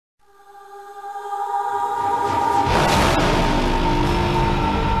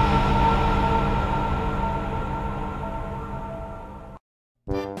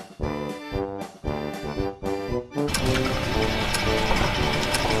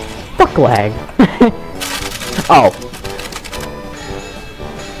fuck lag? Oh.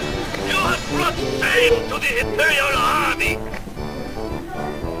 You have brought pain to the Imperial Army!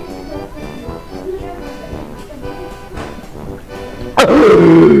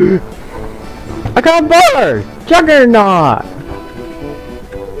 I got a bird! Juggernaut!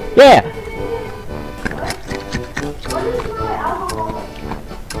 Yeah!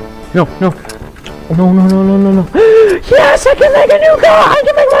 No, no. Oh, no, no, no, no, no, no. Yes, I can make a new car! I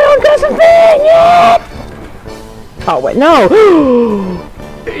can make my own custom thing! Yeah! Oh, wait, no!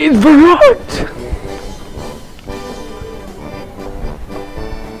 It's verrückt!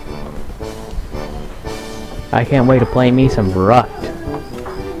 I can't wait to play me some verrückt.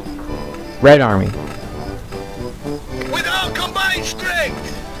 Red Army. With our combined strength,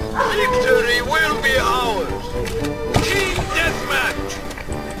 victory will be ours! Team Deathmatch!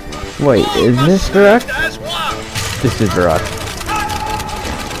 Wait, is this verrückt? As one! This is verrückt.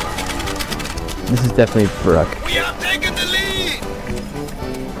 This is definitely verrückt. We have taken the lead!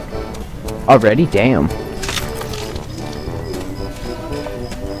 Already? Damn.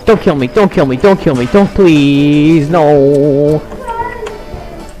 Don't kill me, don't kill me, don't kill me, don't please, no.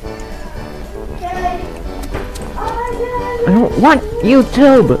 I don't want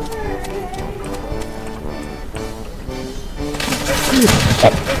YouTube.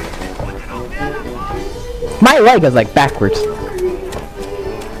 My leg is like backwards.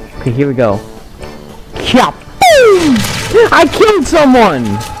 Okay, here we go. Boom! I killed someone!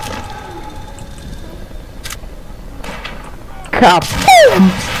 Kaboom!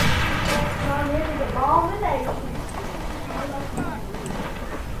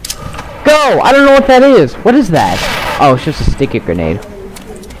 Go! I don't know what that is. What is that? Oh, it's just a sticky grenade.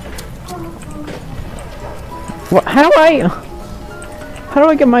 What? How do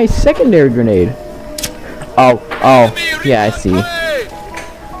I get my secondary grenade? Oh, yeah, I see.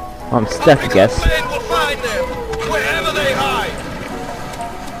 I'm stuck, I guess.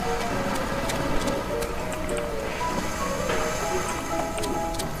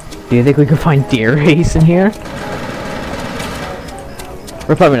 Do you think we can find deer race in here?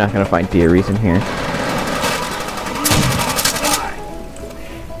 We're probably not gonna find deer race in here.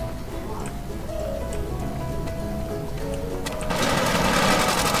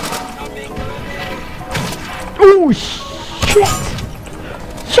 Oh shit!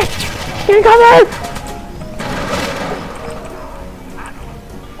 Shit! Here come!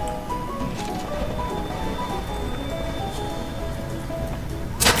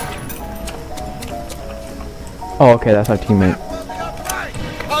 Oh, okay, that's our teammate.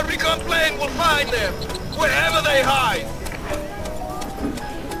 Our recon plane will find them, wherever they hide.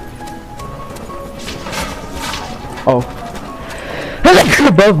 Oh. They're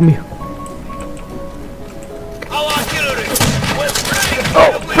above me. Our artillery will break.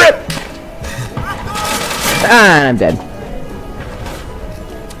 Oh, rip! Ah, I'm dead.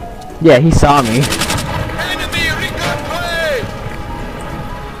 Yeah, he saw me. Enemy recon plane.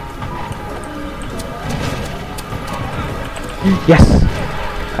 Yes!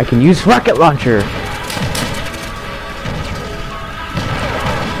 I can use rocket launcher!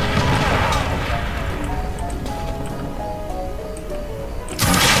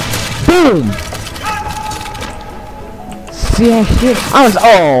 Boom! See, shit.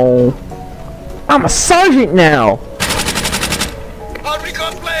 I'm a sergeant now! Our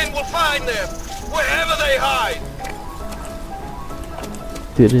recon plane will find them, wherever they hide.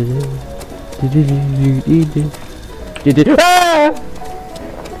 Ah!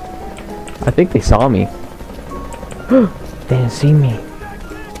 I think they saw me. They didn't see me.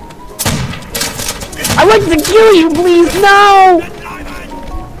 I'd like to kill you, please! No!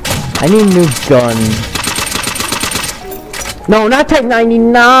 I need a new gun. No, not Type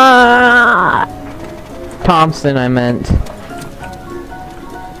 99! Thompson, I meant.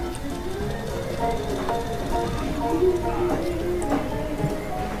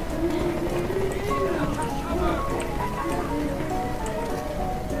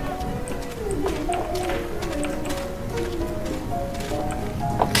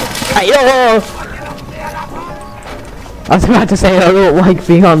 I was about to say I don't like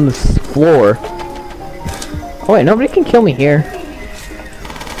being on the floor. Oh wait, nobody can kill me here.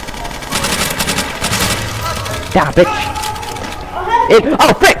 Yeah, bitch.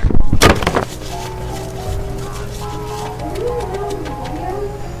 Oh, frick!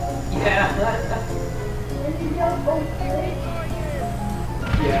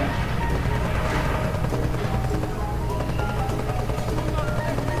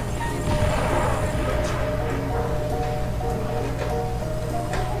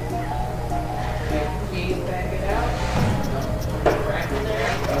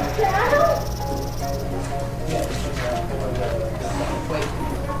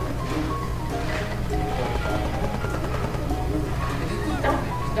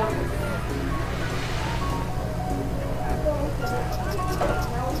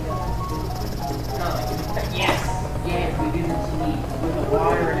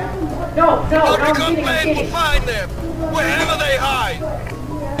 Our recon plane will find them, wherever they hide.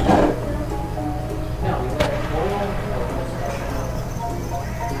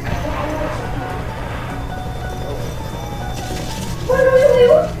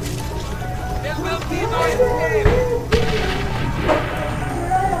 There will be no escape.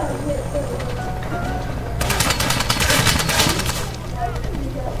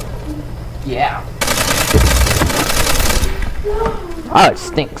 Yeah. Oh, it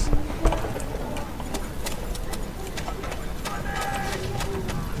stinks.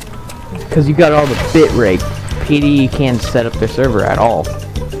 Because you got all the bit rate. PDE can't set up their server at all.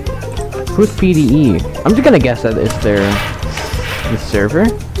 Who's PDE? I'm just gonna guess that it's the server.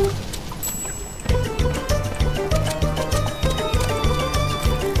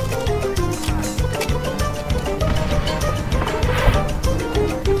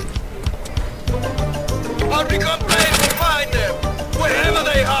 Our recon plane will find them, wherever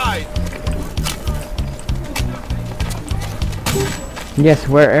they hide. Yes,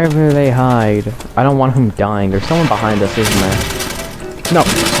 wherever they hide. I don't want him dying. There's someone behind us, isn't there? No.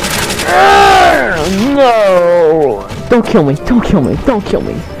 No! Don't kill me. Don't kill me. Don't kill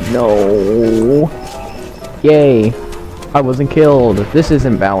me. No. Yay. I wasn't killed. This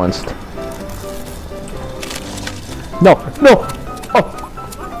isn't balanced. No. No. Oh.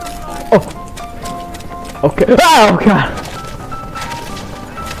 Oh. Okay. Oh, God.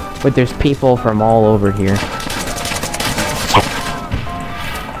 But there's people from all over here.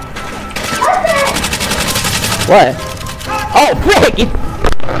 What? Oh, frick!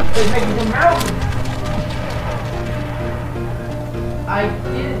 I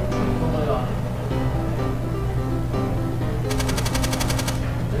did.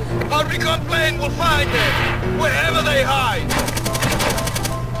 Our recon plane will find them, wherever they hide.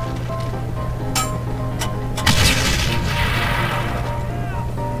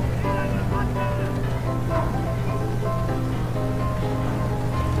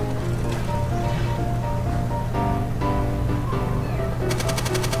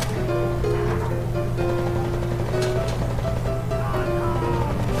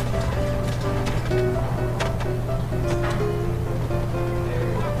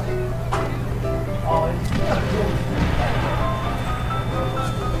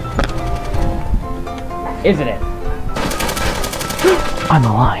 Isn't it? I'm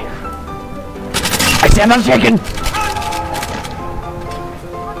alive. I stand unshaken!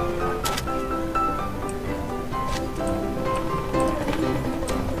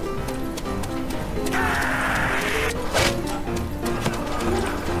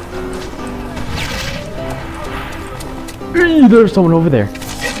 There's someone over there.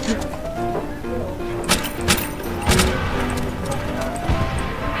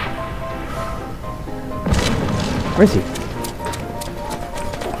 Where is he?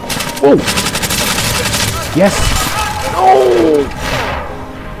 Oh! Yes! No!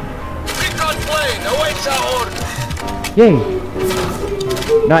 Recon plane awaits our order. Yay!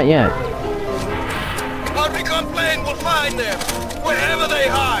 Not yet. Our recon plane will find them, wherever they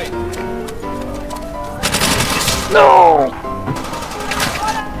hide. No!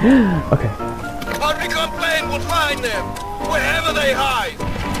 Okay. Our recon plane will find them, wherever they hide.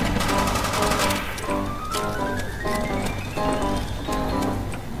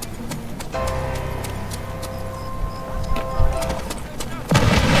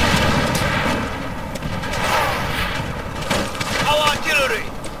 Our artillery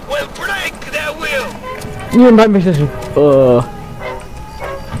will break their will. Yeah, my mission.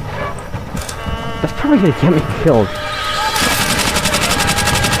 That's probably gonna get me killed.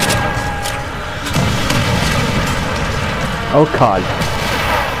 Oh God.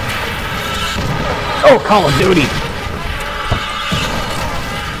 Oh, Call of Duty.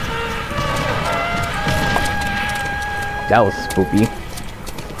 That was spooky.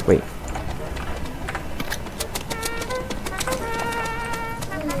 Wait.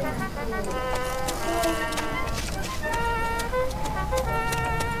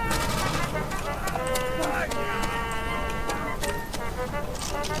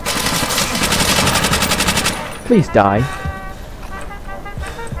 Please die.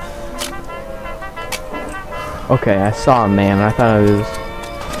 Okay, I saw a man. I thought it was...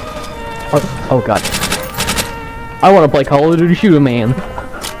 Oh God. I want to play Call of Duty shoot a man.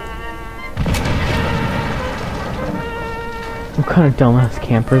 What kind of dumbass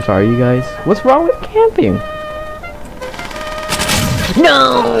campers are you guys? What's wrong with camping?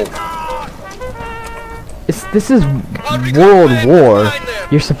 No! This is World War.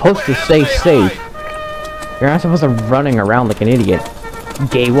 You're supposed to stay safe. You're not supposed to be running around like an idiot.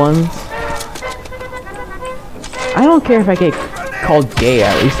 Gay ones? I don't care if I get called gay,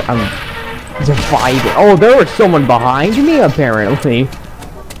 at least I'm Divided. Oh, there was someone behind me, apparently.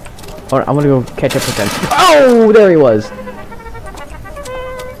 Oh, I'm gonna go catch up with them. Oh, there he was.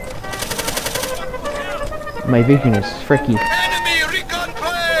 My vision is freaky. Enemy recon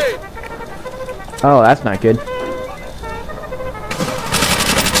plane! Oh, that's not good.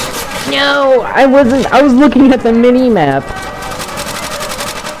 No, I wasn't. I was looking at the mini map.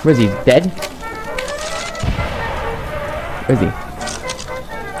 Where is he? Dead? Where is he?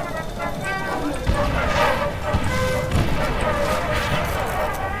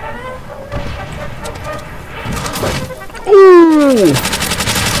 Ooh!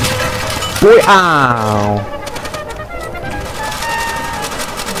 Boy, ow!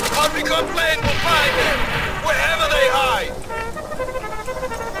 Our recon plane will find them, wherever they hide!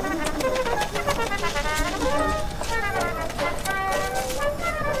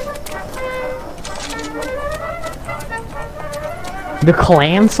 The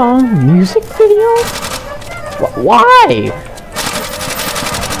Clan song music video? Why?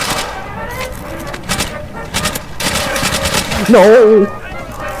 No!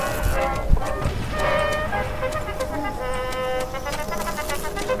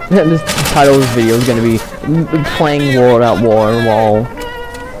 This title of this video is gonna be playing War at War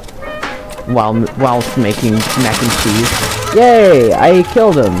whilst making mac and cheese. Yay! I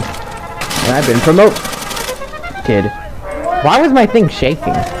killed him! And I've been promoted. Why was my thing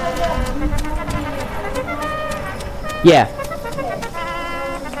shaking? Yeah.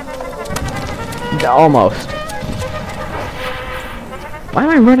 Almost. Why am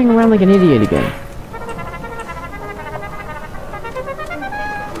I running around like an idiot again?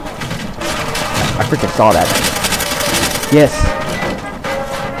 I freaking saw that. Yes.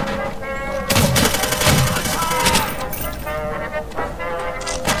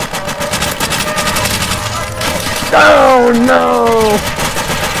 Oh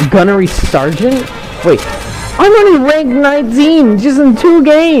no! Gunnery Sergeant? Wait, I'm only ranked 19 just in 2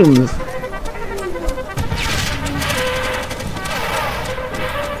 games!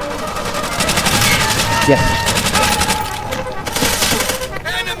 Yes.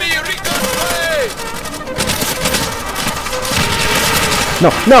 Enemy recon plane! No,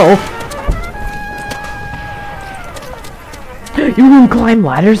 no! You can climb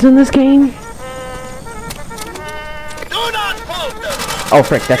ladders in this game? Oh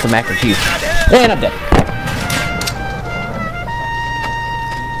frick, that's a mac and cheese. And I'm dead.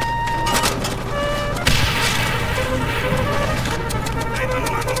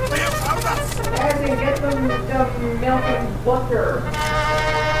 Get some milk and butter.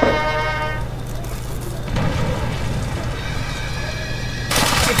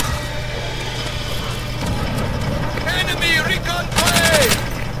 Enemy recon plane!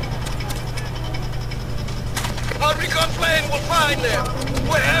 Our recon plane will find them,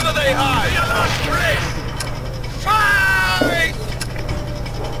 wherever they hide! Fight!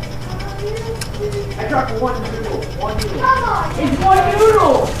 I dropped one noodle. One noodle. Come on! It's one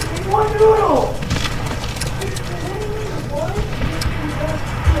noodle! It's one noodle!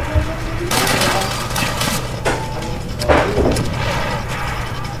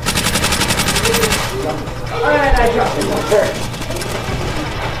 Alright, I dropped it one first.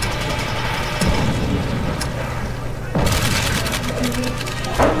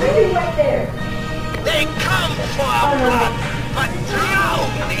 Right there. They come for our blood, but drown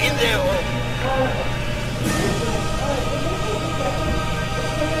in their own.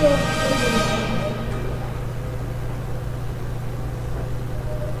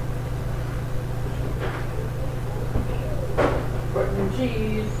 Put the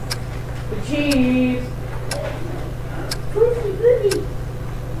cheese. The cheese. Where's the goodie?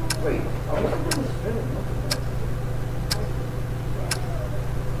 Wait, I wasn't going to spin it.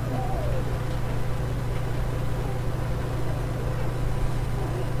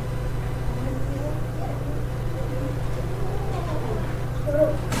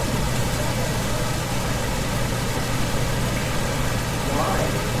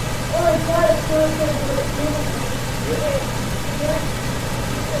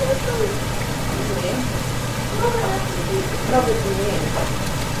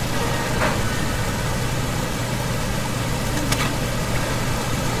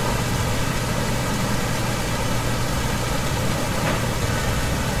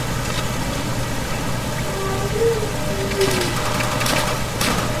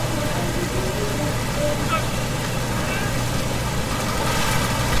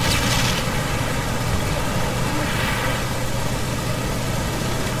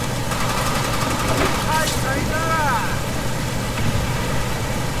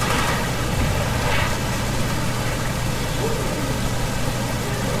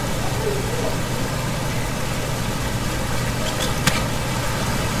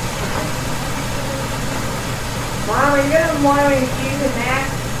 some water and cheese and mac?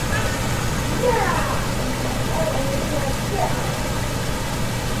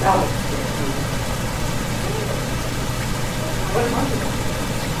 That was what month is it?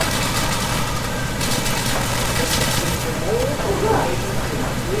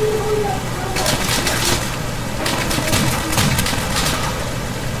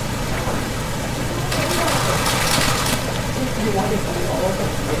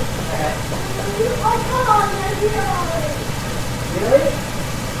 Really?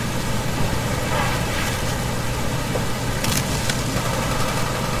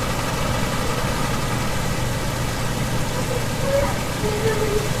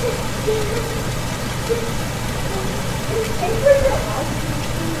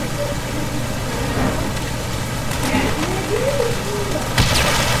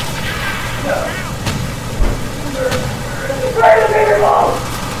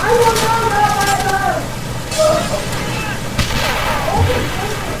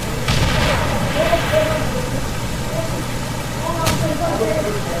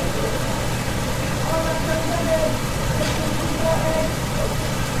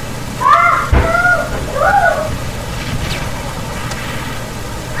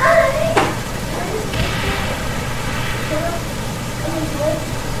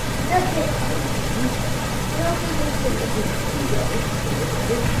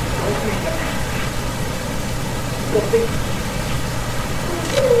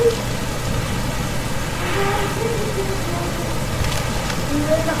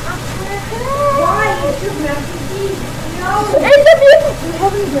 Why? It's just mac and cheese. No. You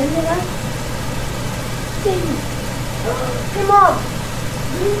haven't blended us? Hey, Mom.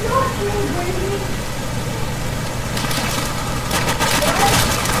 You not eating gravy?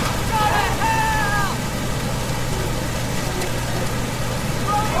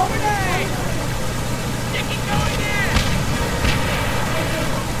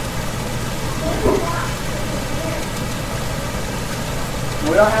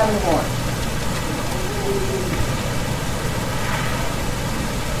 We don't have any more.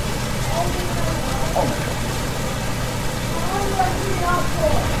 Oh my God.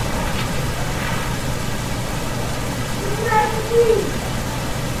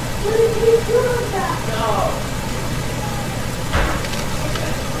 No.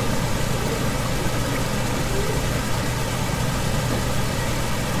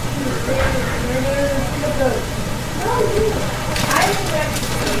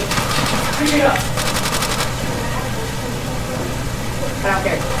 Pick it up. I don't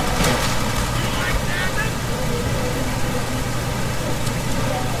care.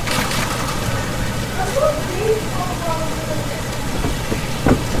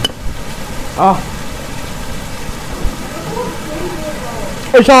 Oh.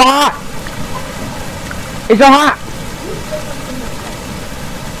 It's so hot. It's so hot.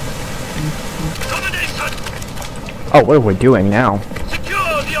 Oh, what are we doing now?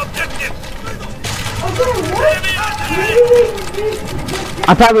 Secure the objective.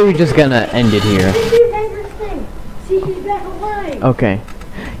 I'm probably just gonna end it here. Okay.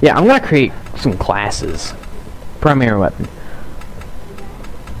 Yeah, I'm gonna create some classes. Primary weapon.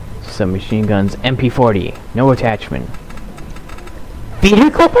 Some machine guns. MP40. No attachment.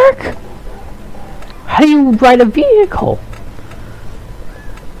 Vehicle perk? How do you ride a vehicle?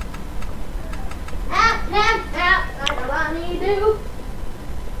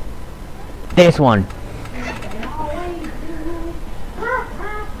 This one.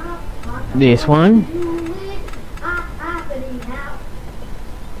 This one.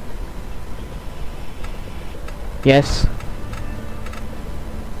 Yes.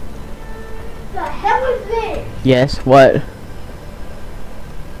 The hell is this? Yes, what?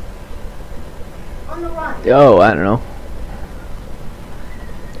 On the right. Oh, I don't know.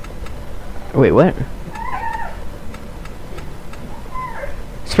 Wait, what?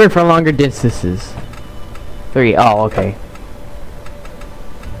 Sprint for longer distances. 3. Oh, okay.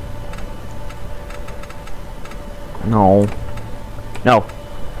 No. No.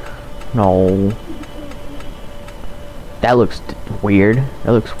 No. That looks weird.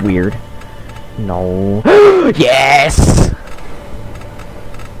 That looks weird. No. Yes!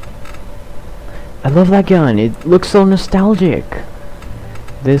 I love that gun. It looks so nostalgic.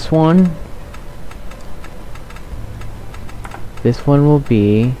 This one. This one will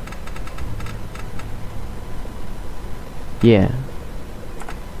be... Yeah.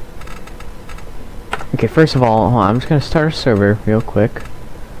 Okay, first of all, hold on, I'm just gonna start a server real quick.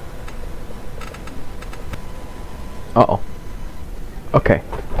 Uh-oh. Okay.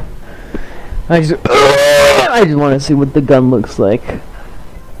 I just want to see what the gun looks like.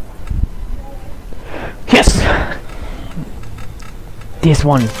 Yes! This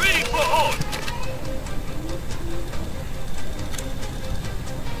one. Ready for all.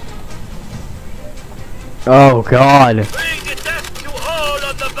 Oh god. Bring the death to all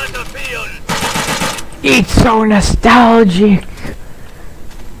on the battlefield. It's so nostalgic.